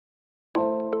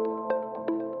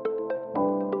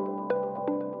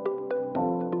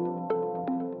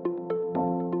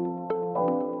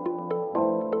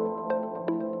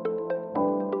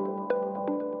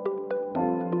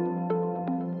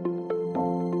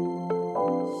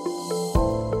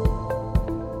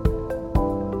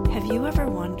you ever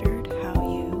wondered how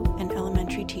you, an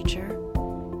elementary teacher,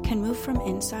 can move from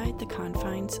inside the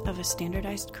confines of a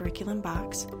standardized curriculum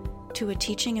box to a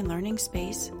teaching and learning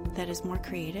space that is more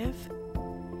creative?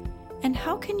 And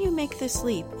how can you make this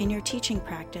leap in your teaching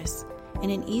practice in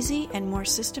an easy and more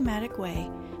systematic way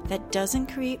that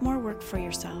doesn't create more work for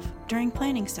yourself during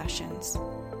planning sessions?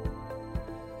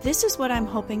 This is what I'm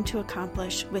hoping to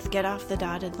accomplish with Get Off the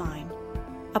Dotted Line,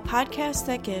 a podcast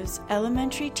that gives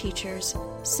elementary teachers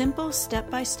simple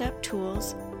step-by-step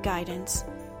tools, guidance,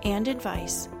 and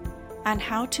advice on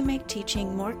how to make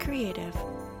teaching more creative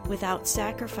without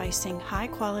sacrificing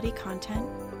high-quality content,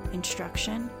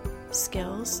 instruction,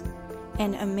 skills,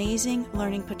 and amazing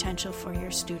learning potential for your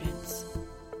students.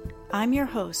 I'm your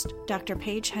host, Dr.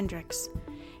 Paige Hendricks,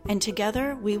 and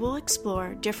together we will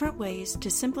explore different ways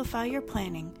to simplify your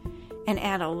planning and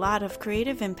add a lot of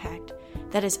creative impact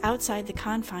that is outside the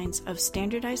confines of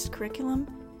standardized curriculum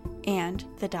and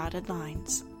the dotted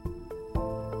lines.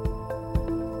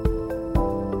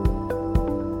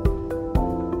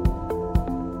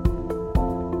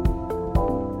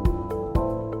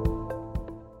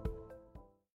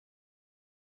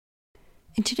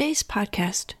 In today's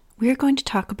podcast, we are going to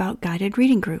talk about guided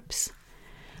reading groups.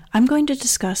 I'm going to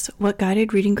discuss what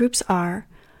guided reading groups are,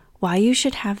 why you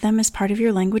should have them as part of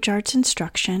your language arts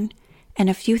instruction, and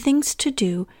a few things to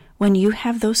do when you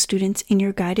have those students in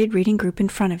your guided reading group in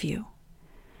front of you.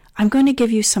 I'm going to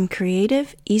give you some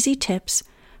creative, easy tips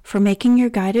for making your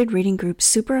guided reading group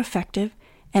super effective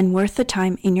and worth the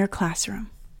time in your classroom.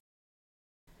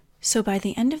 So by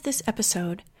the end of this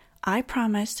episode, I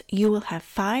promise you will have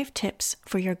 5 tips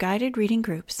for your guided reading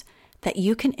groups that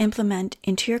you can implement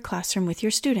into your classroom with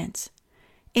your students.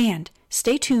 And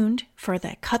stay tuned for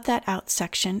the Cut That Out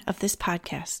section of this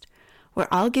podcast, where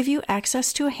I'll give you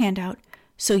access to a handout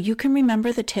so you can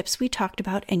remember the tips we talked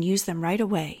about and use them right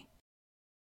away.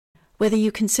 Whether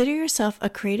you consider yourself a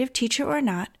creative teacher or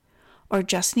not, or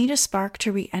just need a spark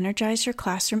to re-energize your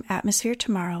classroom atmosphere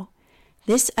tomorrow,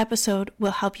 this episode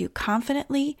will help you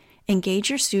confidently engage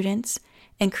your students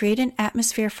and create an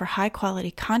atmosphere for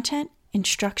high-quality content,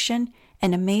 instruction,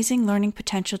 and amazing learning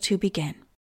potential to begin.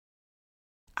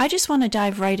 I just want to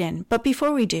dive right in, but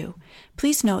before we do,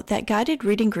 please note that guided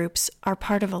reading groups are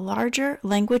part of a larger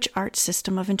language arts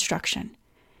system of instruction.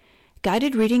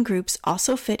 Guided reading groups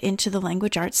also fit into the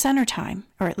Language Arts Center time,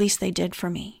 or at least they did for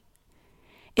me.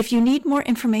 If you need more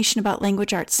information about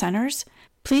Language Arts Centers,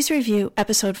 please review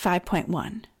episode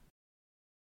 5.1.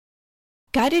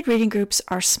 Guided reading groups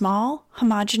are small,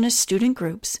 homogeneous student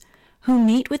groups who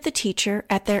meet with the teacher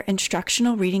at their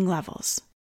instructional reading levels.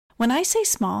 When I say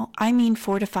small, I mean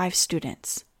 4 to 5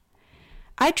 students.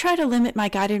 I try to limit my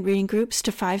guided reading groups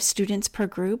to 5 students per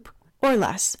group or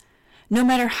less, no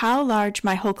matter how large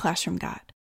my whole classroom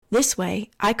got. This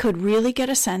way, I could really get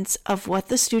a sense of what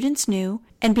the students knew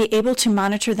and be able to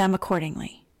monitor them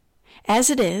accordingly.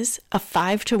 As it is, a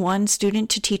 5-to-1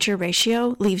 student-to-teacher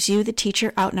ratio leaves you, the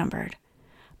teacher, outnumbered.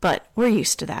 But we're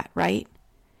used to that, right?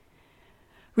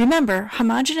 Remember,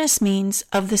 homogeneous means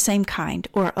of the same kind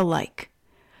or alike.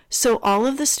 So all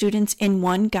of the students in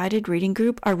one guided reading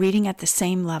group are reading at the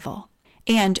same level.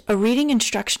 And a reading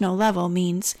instructional level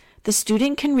means the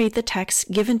student can read the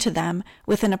text given to them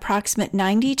with an approximate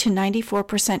 90 to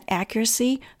 94%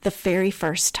 accuracy the very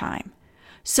first time.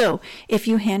 So if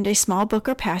you hand a small book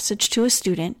or passage to a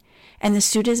student, and the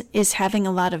student is having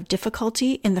a lot of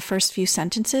difficulty in the first few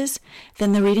sentences,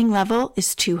 then the reading level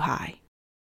is too high.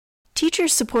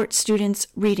 Teachers support students'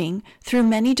 reading through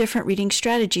many different reading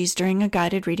strategies during a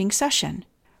guided reading session.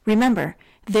 Remember,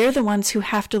 they're the ones who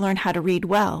have to learn how to read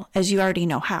well, as you already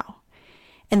know how.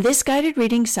 And this guided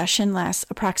reading session lasts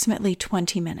approximately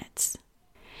 20 minutes.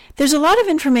 There's a lot of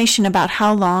information about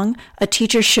how long a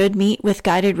teacher should meet with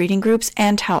guided reading groups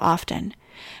and how often.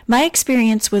 My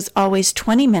experience was always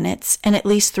 20 minutes and at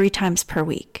least 3 times per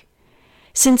week.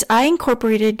 Since I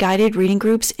incorporated guided reading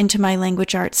groups into my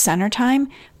Language Arts Center time,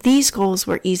 these goals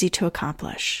were easy to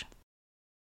accomplish.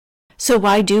 So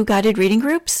why do guided reading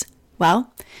groups?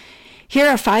 Well, here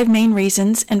are 5 main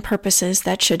reasons and purposes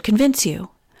that should convince you.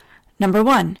 Number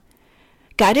 1,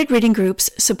 guided reading groups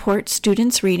support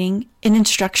students' reading in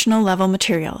instructional level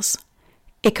materials.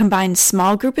 It combines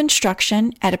small group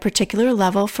instruction at a particular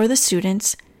level for the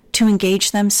students to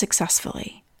engage them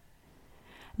successfully.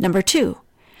 Number 2,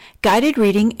 guided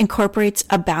reading incorporates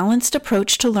a balanced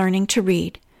approach to learning to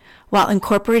read, while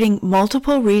incorporating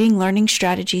multiple reading learning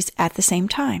strategies at the same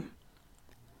time.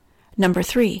 Number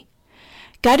 3,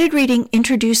 guided reading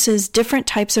introduces different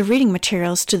types of reading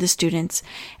materials to the students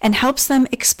and helps them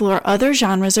explore other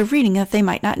genres of reading that they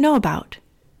might not know about.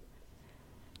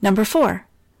 Number 4,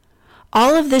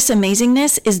 All of this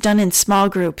amazingness is done in small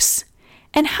groups.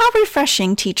 And how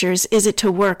refreshing, teachers, is it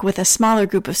to work with a smaller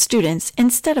group of students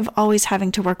instead of always having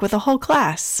to work with a whole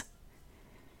class?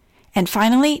 And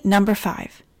finally, number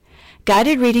 5.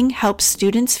 Guided reading helps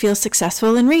students feel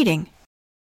successful in reading.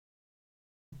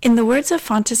 In the words of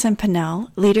Fontes and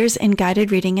Pinnell, leaders in guided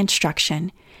reading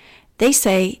instruction, they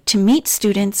say to meet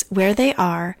students where they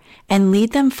are and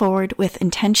lead them forward with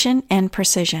intention and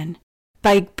precision.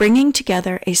 By bringing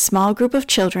together a small group of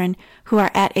children who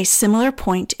are at a similar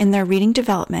point in their reading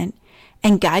development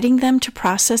and guiding them to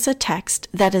process a text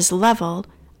that is level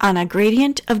on a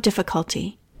gradient of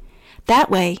difficulty. That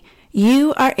way,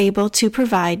 you are able to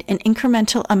provide an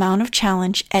incremental amount of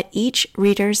challenge at each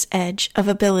reader's edge of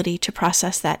ability to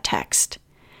process that text.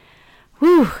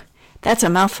 Whew, that's a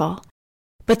mouthful.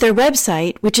 But their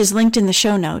website, which is linked in the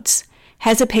show notes,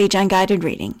 has a page on guided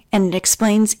reading, and it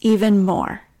explains even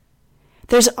more.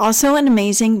 There's also an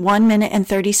amazing 1 minute and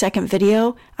 30-second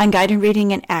video on guided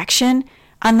reading in action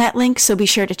on that link, so be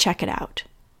sure to check it out.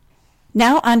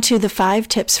 Now on to the 5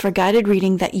 tips for guided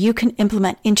reading that you can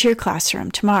implement into your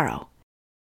classroom tomorrow.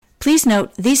 Please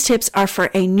note these tips are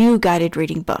for a new guided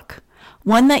reading book,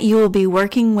 one that you will be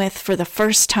working with for the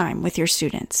first time with your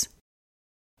students.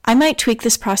 I might tweak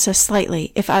this process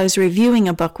slightly if I was reviewing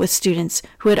a book with students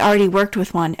who had already worked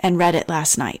with one and read it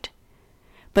last night.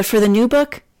 But for the new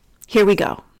book, here we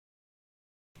go.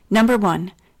 Number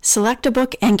 1, select a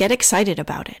book and get excited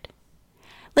about it.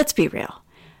 Let's be real.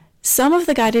 Some of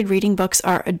the guided reading books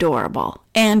are adorable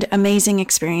and amazing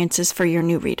experiences for your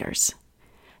new readers.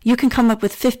 You can come up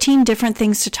with 15 different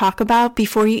things to talk about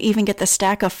before you even get the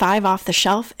stack of 5 off the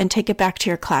shelf and take it back to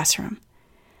your classroom.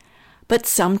 But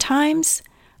sometimes,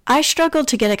 I struggled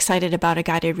to get excited about a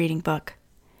guided reading book.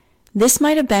 This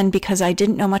might have been because I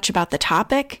didn't know much about the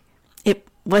topic, it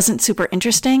wasn't super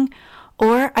interesting,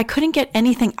 or I couldn't get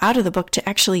anything out of the book to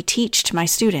actually teach to my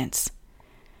students.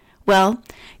 Well,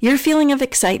 your feeling of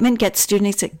excitement gets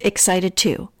students excited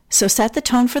too, so set the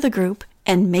tone for the group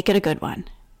and make it a good one.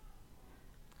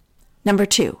 Number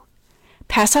 2,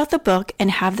 pass out the book and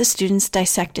have the students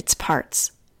dissect its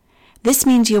parts. This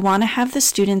means you'll want to have the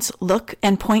students look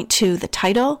and point to the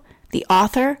title, the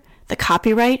author, the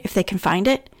copyright if they can find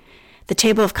it, the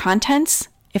table of contents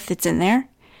if it's in there,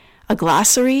 a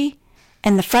glossary,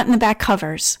 and the front and the back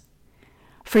covers.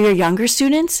 For your younger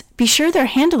students, be sure they're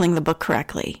handling the book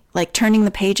correctly, like turning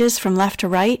the pages from left to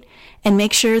right, and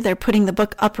make sure they're putting the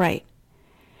book upright.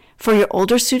 For your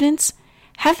older students,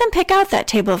 have them pick out that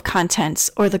table of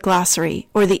contents or the glossary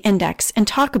or the index and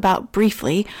talk about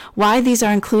briefly why these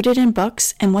are included in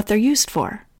books and what they're used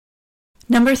for.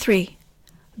 Number 3,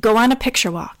 go on a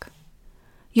picture walk.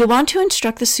 You'll want to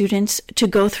instruct the students to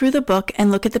go through the book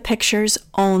and look at the pictures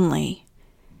only.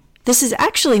 This is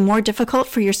actually more difficult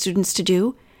for your students to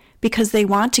do because they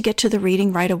want to get to the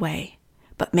reading right away,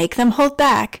 but make them hold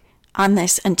back on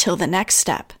this until the next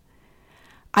step.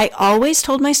 I always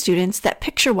told my students that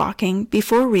picture walking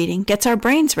before reading gets our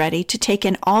brains ready to take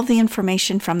in all the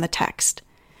information from the text.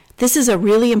 This is a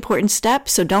really important step,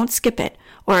 so don't skip it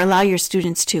or allow your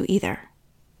students to either.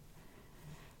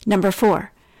 Number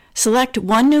 4, select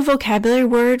one new vocabulary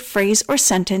word, phrase, or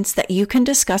sentence that you can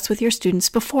discuss with your students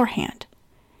beforehand.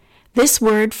 This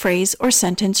word, phrase, or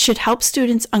sentence should help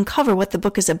students uncover what the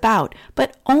book is about,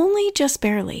 but only just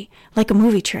barely, like a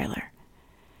movie trailer.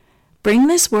 Bring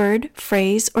this word,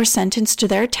 phrase, or sentence to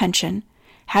their attention,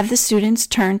 have the students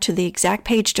turn to the exact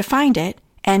page to find it,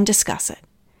 and discuss it.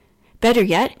 Better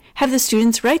yet, have the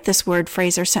students write this word,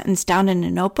 phrase, or sentence down in a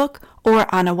notebook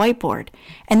or on a whiteboard,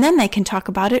 and then they can talk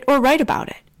about it or write about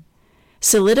it.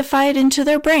 Solidify it into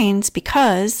their brains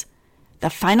because the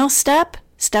final step,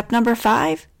 step number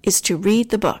 5, is to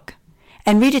read the book,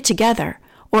 and read it together,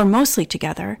 or mostly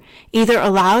together, either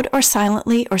aloud or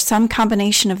silently or some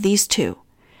combination of these two.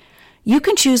 You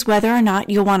can choose whether or not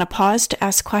you'll want to pause to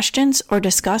ask questions or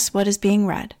discuss what is being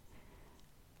read.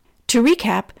 To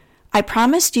recap, I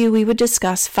promised you we would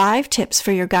discuss 5 tips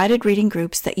for your guided reading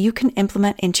groups that you can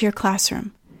implement into your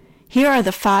classroom. Here are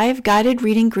the 5 guided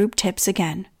reading group tips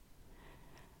again.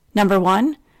 Number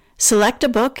 1, select a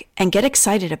book and get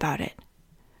excited about it.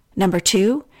 Number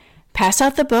 2, pass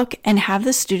out the book and have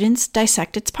the students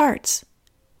dissect its parts.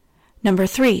 Number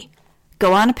 3,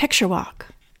 go on a picture walk.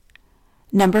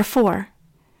 Number 4,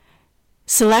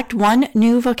 select one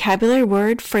new vocabulary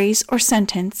word, phrase, or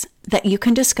sentence that you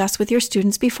can discuss with your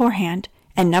students beforehand.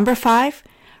 And number 5,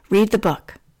 read the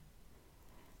book.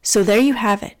 So there you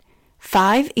have it,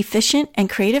 5 efficient and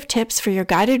creative tips for your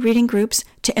guided reading groups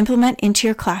to implement into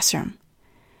your classroom.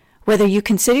 Whether you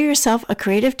consider yourself a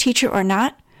creative teacher or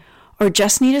not, or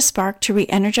just need a spark to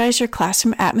re-energize your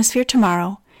classroom atmosphere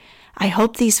tomorrow, I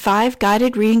hope these 5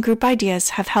 guided reading group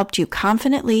ideas have helped you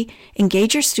confidently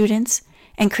engage your students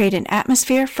and create an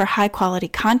atmosphere for high-quality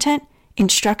content,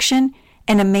 instruction,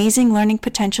 and amazing learning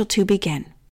potential to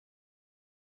begin.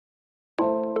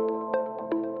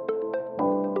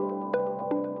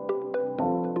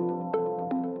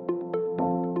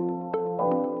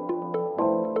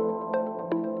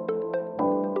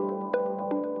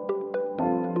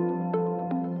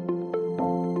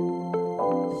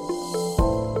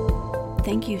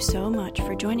 Thank you so much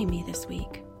for joining me this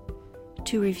week.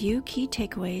 To review key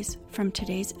takeaways from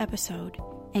today's episode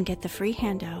and get the free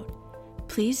handout,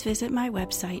 please visit my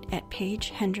website at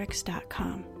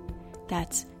paigehendricks.com.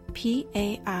 That's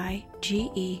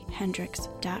P-A-I-G-E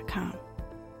Hendricks.com.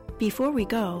 Before we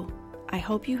go, I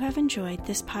hope you have enjoyed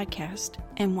this podcast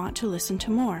and want to listen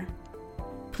to more.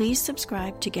 Please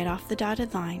subscribe to Get Off the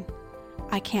Dotted Line.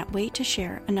 I can't wait to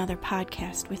share another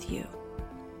podcast with you.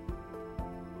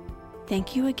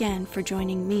 Thank you again for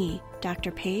joining me,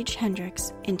 Dr. Paige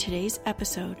Hendricks, in today's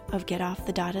episode of Get Off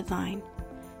the Dotted Line.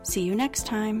 See you next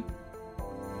time.